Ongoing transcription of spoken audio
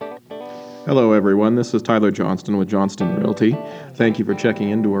Hello, everyone. This is Tyler Johnston with Johnston Realty. Thank you for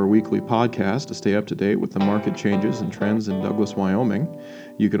checking into our weekly podcast to stay up to date with the market changes and trends in Douglas, Wyoming.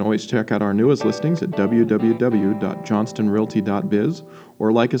 You can always check out our newest listings at www.johnstonrealty.biz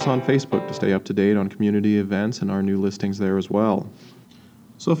or like us on Facebook to stay up to date on community events and our new listings there as well.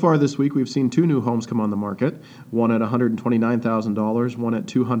 So far this week, we've seen two new homes come on the market, one at $129,000, one at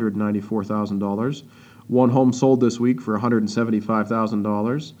 $294,000. One home sold this week for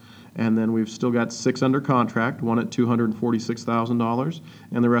 $175,000. And then we've still got six under contract, one at $246,000,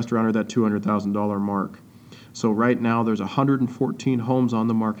 and the rest are under that $200,000 mark. So right now there's 114 homes on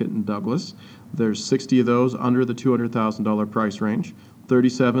the market in Douglas. There's 60 of those under the $200,000 price range,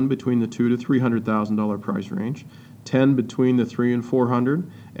 37 between the $200,000 to $300,000 price range, 10 between the $300,000 and $400,000,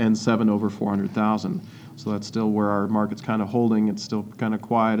 and 7 over $400,000. So that's still where our market's kind of holding. It's still kind of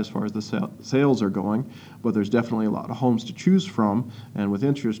quiet as far as the sales are going, but there's definitely a lot of homes to choose from. And with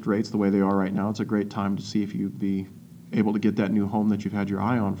interest rates the way they are right now, it's a great time to see if you'd be able to get that new home that you've had your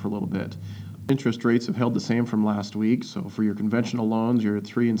eye on for a little bit. Interest rates have held the same from last week. So for your conventional loans, you're at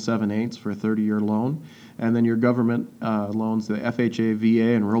 3 7/8 for a 30-year loan. And then your government loans, the FHA,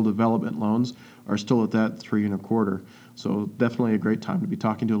 VA, and rural development loans are still at that 3 1/4. So definitely a great time to be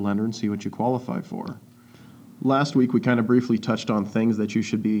talking to a lender and see what you qualify for. Last week, we kind of briefly touched on things that you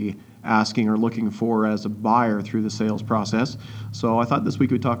should be asking or looking for as a buyer through the sales process. So I thought this week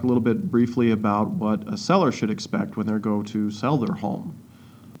we'd talk a little bit briefly about what a seller should expect when they go to sell their home.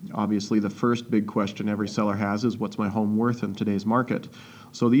 Obviously, the first big question every seller has is, what's my home worth in today's market?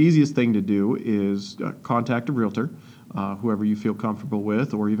 So the easiest thing to do is contact a realtor, whoever you feel comfortable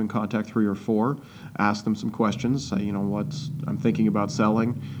with, or even contact 3 or 4. Ask them some questions. Say, I'm thinking about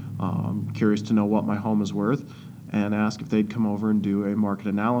selling. Curious to know what my home is worth, and ask if they'd come over and do a market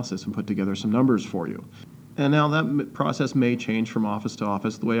analysis and put together some numbers for you. And now that process may change from office to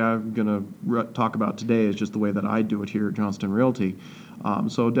office. The way I'm going to talk about today is just the way that I do it here at Johnston Realty.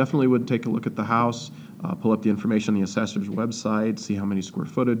 So definitely would take a look at the house, pull up the information on the assessor's website, see how many square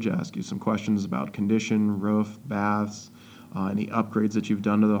footage, ask you some questions about condition, roof, baths, any upgrades that you've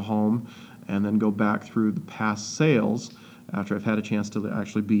done to the home, and then go back through the past sales after I've had a chance to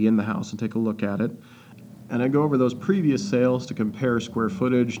actually be in the house and take a look at it. And I go over those previous sales to compare square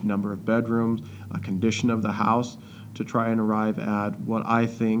footage, number of bedrooms, condition of the house, to try and arrive at what I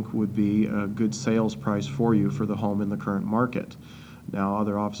think would be a good sales price for you for the home in the current market. Now,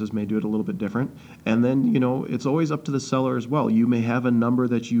 other offices may do it a little bit different. And then, it's always up to the seller as well. You may have a number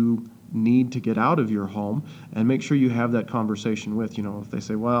that you need to get out of your home, and make sure you have that conversation with, if they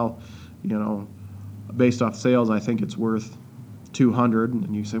say, well, based off sales, I think it's worth 200,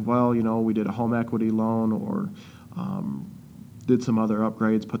 and you say, well, we did a home equity loan, or did some other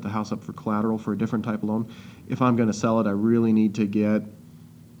upgrades, put the house up for collateral for a different type of loan. If I'm going to sell it, I really need to get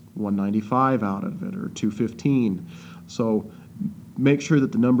 195 out of it, or 215. So make sure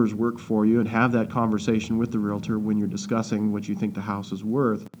that the numbers work for you, and have that conversation with the realtor when you're discussing what you think the house is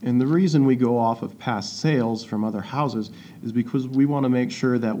worth. And the reason we go off of past sales from other houses is because we want to make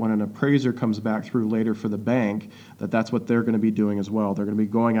sure that when an appraiser comes back through later for the bank, that's what they're going to be doing as well. They're going to be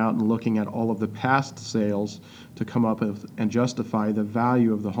going out and looking at all of the past sales to come up with and justify the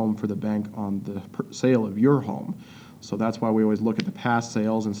value of the home for the bank on the sale of your home. So that's why we always look at the past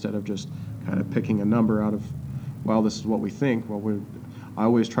sales instead of just kind of picking a number out of, well, this is what we think. I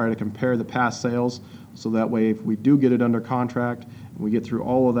always try to compare the past sales, so that way if we do get it under contract and we get through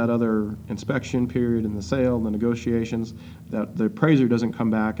all of that other inspection period and the sale and the negotiations, that the appraiser doesn't come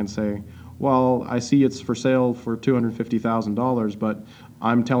back and say, well, I see it's for sale for $250,000, but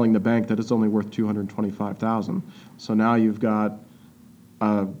I'm telling the bank that it's only worth $225,000. So now you've got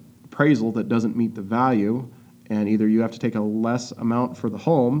an appraisal that doesn't meet the value, and either you have to take a less amount for the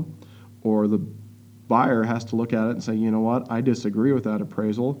home, or the buyer has to look at it and say, you know what, I disagree with that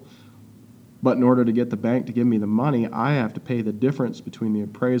appraisal, but in order to get the bank to give me the money, I have to pay the difference between the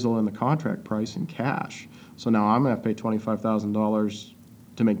appraisal and the contract price in cash. So now I'm going to have to pay $25,000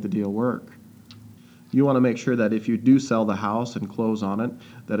 to make the deal work. You want to make sure that if you do sell the house and close on it,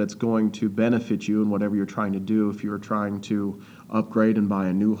 that it's going to benefit you in whatever you're trying to do. If you're trying to upgrade and buy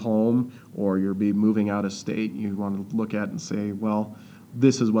a new home, or you're moving out of state, you want to look at it and say, well,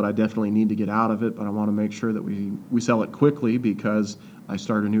 this is what I definitely need to get out of it, but I want to make sure that we sell it quickly because I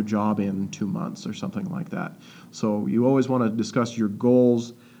start a new job in 2 months or something like that. So you always want to discuss your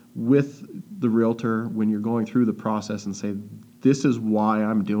goals with the realtor when you're going through the process and say, this is why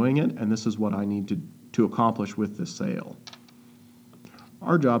I'm doing it, and this is what I need to accomplish with this sale.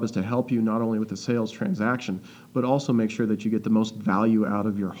 Our job is to help you not only with the sales transaction, but also make sure that you get the most value out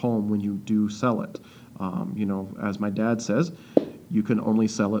of your home when you do sell it. As my dad says, you can only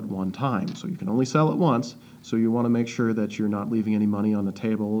sell it one time. So you can only sell it once. So you want to make sure that you're not leaving any money on the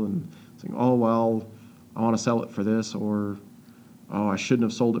table and saying, oh, well, I want to sell it for this, or, oh, I shouldn't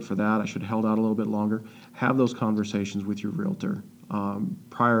have sold it for that. I should have held out a little bit longer. Have those conversations with your realtor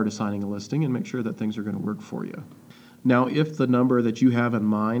prior to signing a listing and make sure that things are going to work for you. Now, if the number that you have in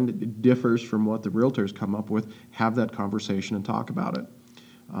mind differs from what the realtors come up with, have that conversation and talk about it.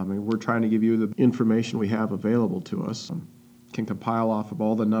 We're trying to give you the information we have available to us. Can compile off of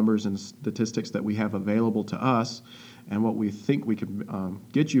all the numbers and statistics that we have available to us and what we think we can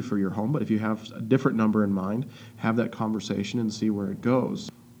get you for your home. But if you have a different number in mind, have that conversation and see where it goes.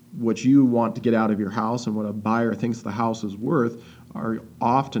 What you want to get out of your house and what a buyer thinks the house is worth are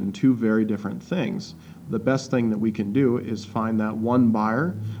often two very different things. The best thing that we can do is find that one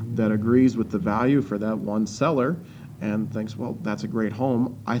buyer that agrees with the value for that one seller and thinks, well, that's a great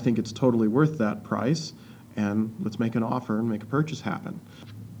home. I think it's totally worth that price, and let's make an offer and make a purchase happen.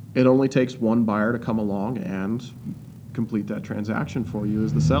 It only takes one buyer to come along and complete that transaction for you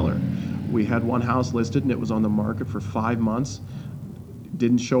as the seller. We had one house listed and it was on the market for 5 months.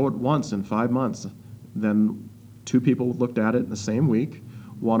 Didn't show it once in 5 months. Then 2 people looked at it in the same week.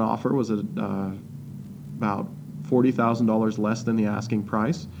 One offer was about $40,000 less than the asking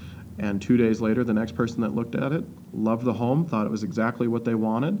price. And 2 days later, the next person that looked at it loved the home, thought it was exactly what they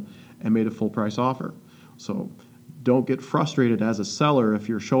wanted, and made a full price offer. So don't get frustrated as a seller if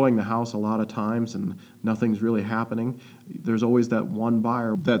you're showing the house a lot of times and nothing's really happening. There's always that one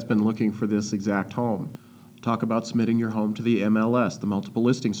buyer that's been looking for this exact home. Talk about submitting your home to the MLS, the Multiple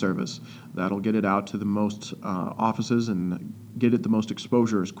Listing Service. That'll get it out to the most offices and get it the most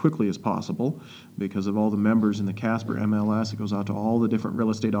exposure as quickly as possible. Because of all the members in the Casper MLS, it goes out to all the different real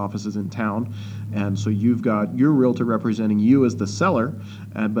estate offices in town. And so you've got your realtor representing you as the seller,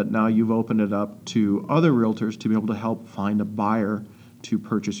 but now you've opened it up to other realtors to be able to help find a buyer to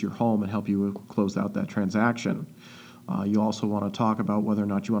purchase your home and help you close out that transaction. You also want to talk about whether or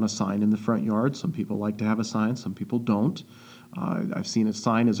not you want a sign in the front yard. Some people like to have a sign, some people don't. I've seen a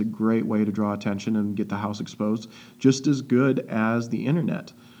sign as a great way to draw attention and get the house exposed, just as good as the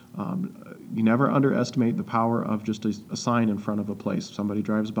internet. You never underestimate the power of just a sign in front of a place. Somebody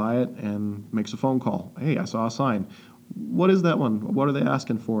drives by it and makes a phone call. Hey, I saw a sign. What is that one? What are they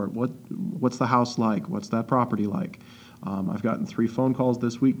asking for? What's the house like? What's that property like? I've gotten 3 phone calls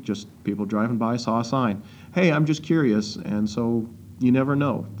this week, just people driving by, saw a sign. Hey, I'm just curious, and so you never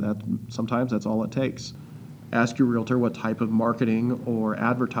know. Sometimes that's all it takes. Ask your realtor what type of marketing or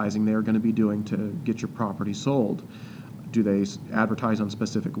advertising they're going to be doing to get your property sold. Do they advertise on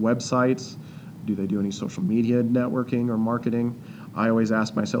specific websites? Do they do any social media networking or marketing? I always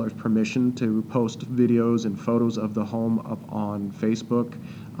ask my sellers permission to post videos and photos of the home up on Facebook,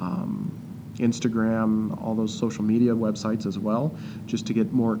 Instagram, all those social media websites as well, just to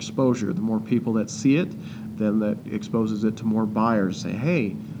get more exposure. The more people that see it, then that exposes it to more buyers. Say,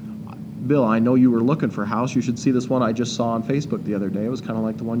 hey, Bill, I know you were looking for a house. You should see this one I just saw on Facebook the other day. It was kind of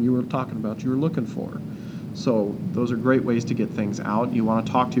like the one you were talking about you were looking for. So those are great ways to get things out. You want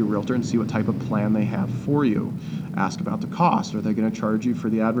to talk to your realtor and see what type of plan they have for you. Ask about the cost. Are they going to charge you for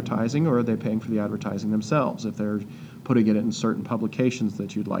the advertising, or are they paying for the advertising themselves? If they're putting it in certain publications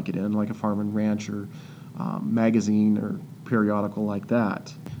that you'd like it in, like a Farm and Ranch or magazine or periodical like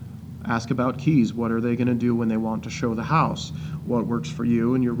that. Ask about keys. What are they going to do when they want to show the house? What works for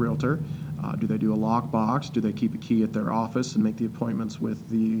you and your realtor? Do they do a lockbox? Do they keep a key at their office and make the appointments with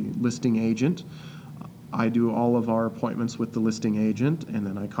the listing agent? I do all of our appointments with the listing agent, and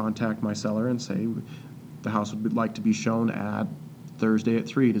then I contact my seller and say, the house would like to be shown at Thursday at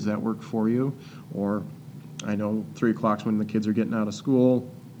 3. Does that work for you? Or I know 3 o'clock's when the kids are getting out of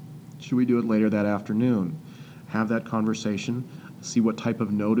school. Should we do it later that afternoon? Have that conversation. See what type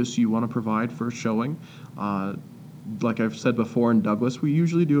of notice you want to provide for a showing. Like I've said before, in Douglas, we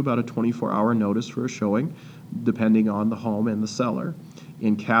usually do about a 24-hour notice for a showing, depending on the home and the seller.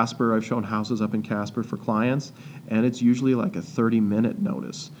 In Casper, I've shown houses up in Casper for clients, and it's usually like a 30-minute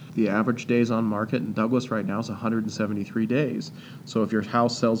notice. The average days on market in Douglas right now is 173 days. So if your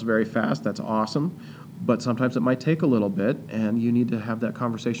house sells very fast, that's awesome, but sometimes it might take a little bit, and you need to have that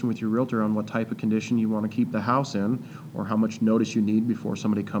conversation with your realtor on what type of condition you want to keep the house in, or how much notice you need before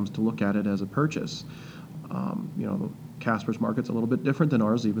somebody comes to look at it as a purchase. Casper's market's a little bit different than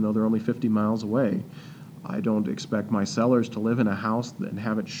ours, even though they're only 50 miles away. I don't expect my sellers to live in a house and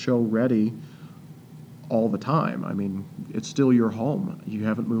have it show ready all the time. I mean, it's still your home. You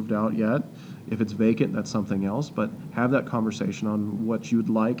haven't moved out yet. If it's vacant, that's something else, but have that conversation on what you'd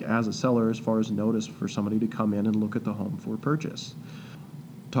like as a seller as far as notice for somebody to come in and look at the home for purchase.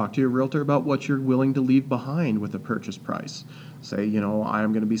 Talk to your realtor about what you're willing to leave behind with the purchase price. Say,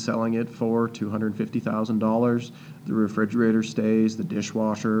 I'm going to be selling it for $250,000. The refrigerator stays, the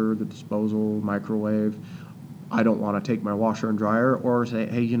dishwasher, the disposal, microwave. I don't want to take my washer and dryer. Or say,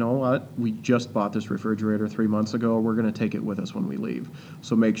 hey, you know what? We just bought this refrigerator 3 months ago. We're going to take it with us when we leave.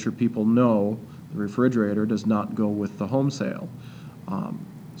 So make sure people know the refrigerator does not go with the home sale.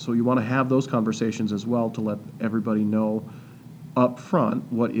 So you want to have those conversations as well to let everybody know up front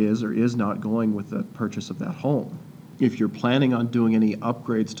what is or is not going with the purchase of that home. If you're planning on doing any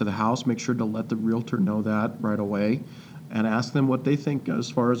upgrades to the house, make sure to let the realtor know that right away and ask them what they think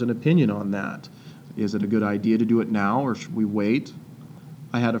as far as an opinion on that. Is it a good idea to do it now, or should we wait?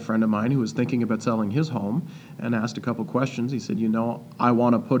 I had a friend of mine who was thinking about selling his home and asked a couple questions. He said, I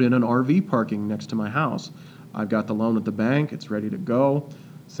want to put in an RV parking next to my house. I've got the loan at the bank. It's ready to go.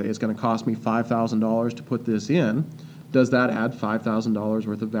 Say it's going to cost me $5,000 to put this in. Does that add $5,000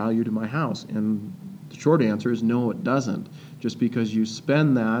 worth of value to my house? And the short answer is no, it doesn't. Just because you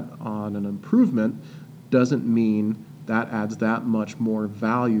spend that on an improvement doesn't mean that adds that much more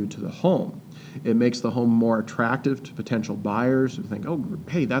value to the home. It makes the home more attractive to potential buyers who think, oh,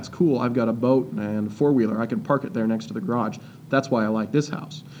 hey, that's cool. I've got a boat and a four-wheeler. I can park it there next to the garage. That's why I like this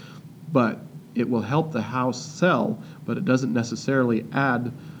house. But it will help the house sell, but it doesn't necessarily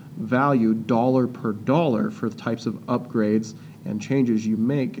add value dollar per dollar for the types of upgrades and changes you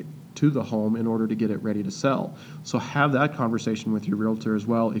make to the home in order to get it ready to sell. So have that conversation with your realtor as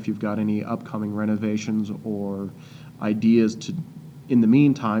well if you've got any upcoming renovations or ideas to. In the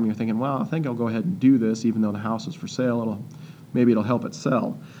meantime, you're thinking, well, I think I'll go ahead and do this even though the house is for sale. Maybe it'll help it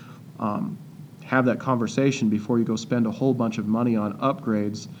sell. Have that conversation before you go spend a whole bunch of money on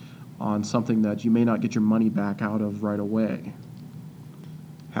upgrades on something that you may not get your money back out of right away.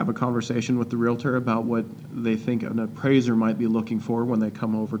 Have a conversation with the realtor about what they think an appraiser might be looking for when they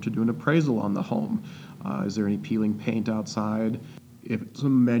come over to do an appraisal on the home. Is there any peeling paint outside? If it's a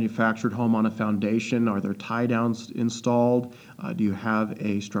manufactured home on a foundation, are there tie downs installed? Do you have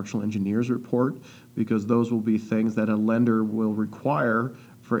a structural engineer's report? Because those will be things that a lender will require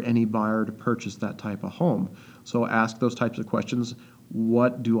for any buyer to purchase that type of home. So ask those types of questions.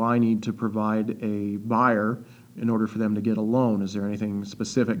 What do I need to provide a buyer in order for them to get a loan? Is there anything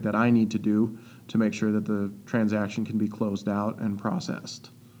specific that I need to do to make sure that the transaction can be closed out and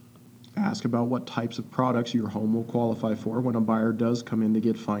processed? Ask about what types of products your home will qualify for when a buyer does come in to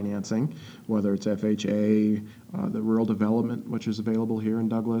get financing, whether it's FHA, the rural development, which is available here in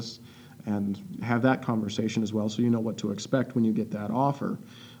Douglas, and have that conversation as well so you know what to expect when you get that offer.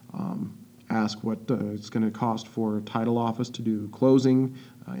 Ask what it's going to cost for a title office to do closing,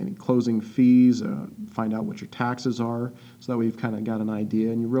 any closing fees, find out what your taxes are, so that way you've kind of got an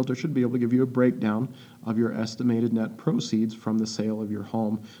idea. And your realtor should be able to give you a breakdown of your estimated net proceeds from the sale of your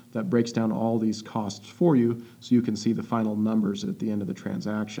home that breaks down all these costs for you so you can see the final numbers at the end of the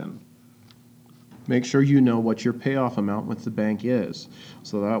transaction. Make sure you know what your payoff amount with the bank is.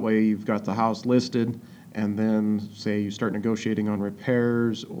 So that way you've got the house listed, and then say you start negotiating on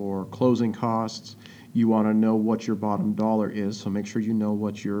repairs or closing costs, you want to know what your bottom dollar is, so make sure you know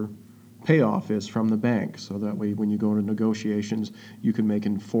what your payoff is from the bank, so that way when you go into negotiations, you can make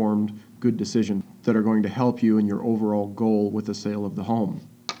informed, good decisions that are going to help you in your overall goal with the sale of the home.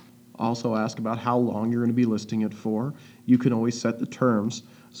 Also ask about how long you're going to be listing it for. You can always set the terms,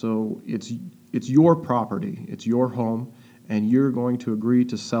 so it's your property, it's your home, and you're going to agree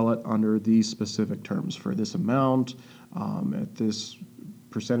to sell it under these specific terms for this amount, at this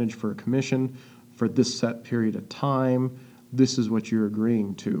percentage for a commission, for this set period of time. This is what you're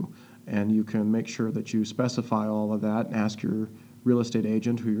agreeing to. And you can make sure that you specify all of that and ask your real estate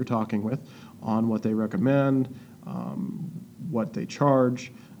agent who you're talking with on what they recommend, what they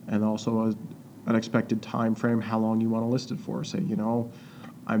charge, and also an expected time frame, how long you want to list it for. Say,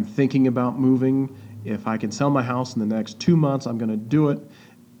 I'm thinking about moving. If I can sell my house in the next 2 months, I'm going to do it.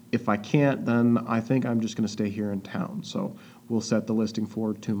 If I can't, then I think I'm just going to stay here in town. So we'll set the listing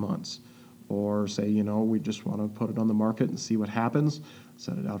for 2 months. Or say, we just want to put it on the market and see what happens.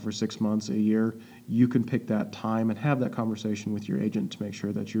 Set it out for 6 months, a year. You can pick that time and have that conversation with your agent to make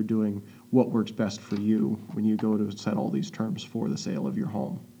sure that you're doing what works best for you when you go to set all these terms for the sale of your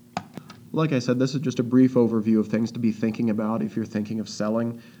home. Like I said, this is just a brief overview of things to be thinking about if you're thinking of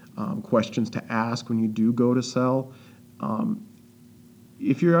selling. Questions to ask when you do go to sell.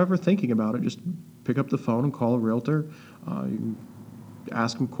 If you're ever thinking about it, just pick up the phone and call a realtor. You can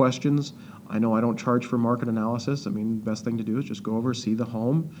ask them questions. I know I don't charge for market analysis. Best thing to do is just go over, see the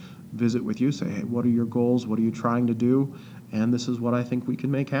home, visit with you, say, hey, what are your goals? What are you trying to do? And this is what I think we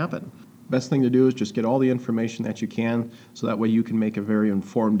can make happen. Best thing to do is just get all the information that you can so that way you can make a very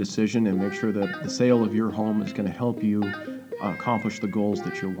informed decision and make sure that the sale of your home is going to help you accomplish the goals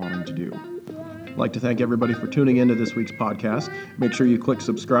that you're wanting to do. I'd like to thank everybody for tuning into this week's podcast. Make sure you click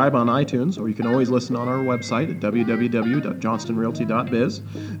subscribe on iTunes, or you can always listen on our website at www.johnstonrealty.biz.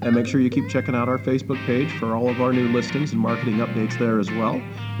 And make sure you keep checking out our Facebook page for all of our new listings and marketing updates there as well.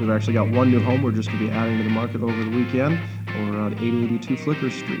 We've actually got one new home we're just going to be adding to the market over the weekend over on 882 Flicker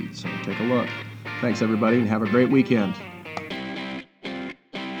Street, so take a look. Thanks, everybody, and have a great weekend.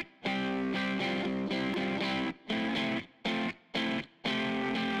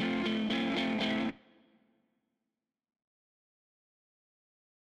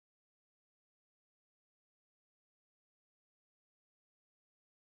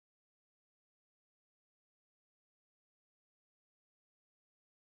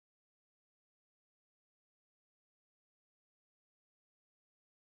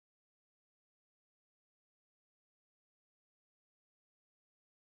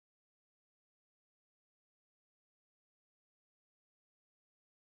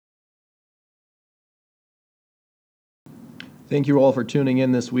 Thank you all for tuning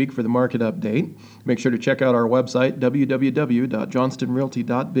in this week for the market update. Make sure to check out our website,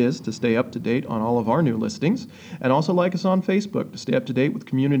 www.johnstonrealty.biz, to stay up to date on all of our new listings. And also like us on Facebook to stay up to date with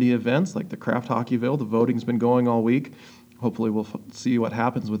community events like the Craft Hockeyville. The voting's been going all week. Hopefully we'll see what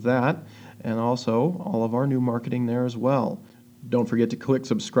happens with that. And also all of our new marketing there as well. Don't forget to click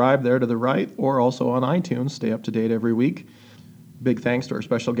subscribe there to the right, or also on iTunes. Stay up to date every week. Big thanks to our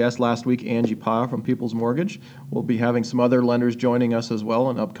special guest last week, Angie Pa from People's Mortgage. We'll be having some other lenders joining us as well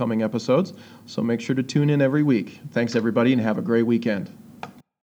in upcoming episodes, so make sure to tune in every week. Thanks, everybody, and have a great weekend.